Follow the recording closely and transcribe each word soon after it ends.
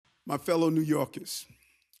My fellow New Yorkers,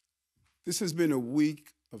 this has been a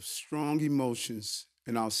week of strong emotions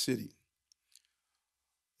in our city.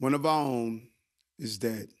 One of our own is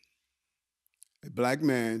dead. A black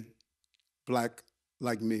man, black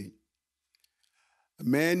like me. A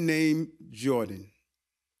man named Jordan,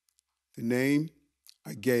 the name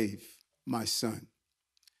I gave my son.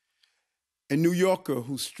 A New Yorker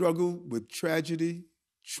who struggled with tragedy,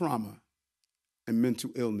 trauma, and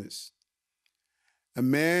mental illness. A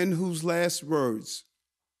man whose last words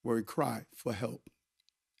were a cry for help.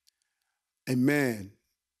 A man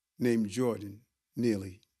named Jordan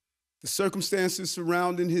Neely. The circumstances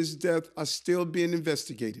surrounding his death are still being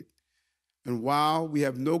investigated. And while we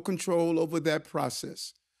have no control over that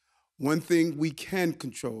process, one thing we can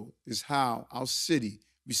control is how our city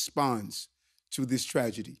responds to this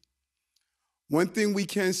tragedy. One thing we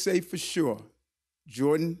can say for sure,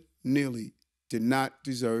 Jordan Neely did not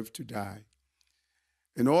deserve to die.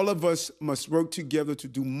 And all of us must work together to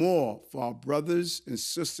do more for our brothers and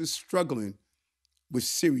sisters struggling with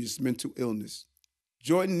serious mental illness.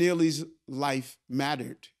 Jordan Neely's life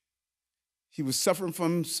mattered. He was suffering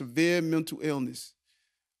from severe mental illness,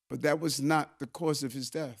 but that was not the cause of his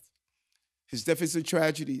death. His death is a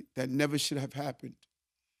tragedy that never should have happened.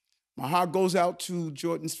 My heart goes out to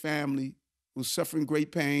Jordan's family, who's suffering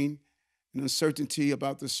great pain and uncertainty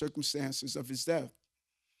about the circumstances of his death.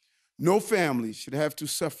 No family should have to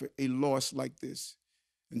suffer a loss like this.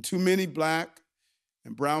 And too many Black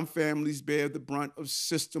and brown families bear the brunt of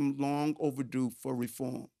system long overdue for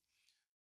reform.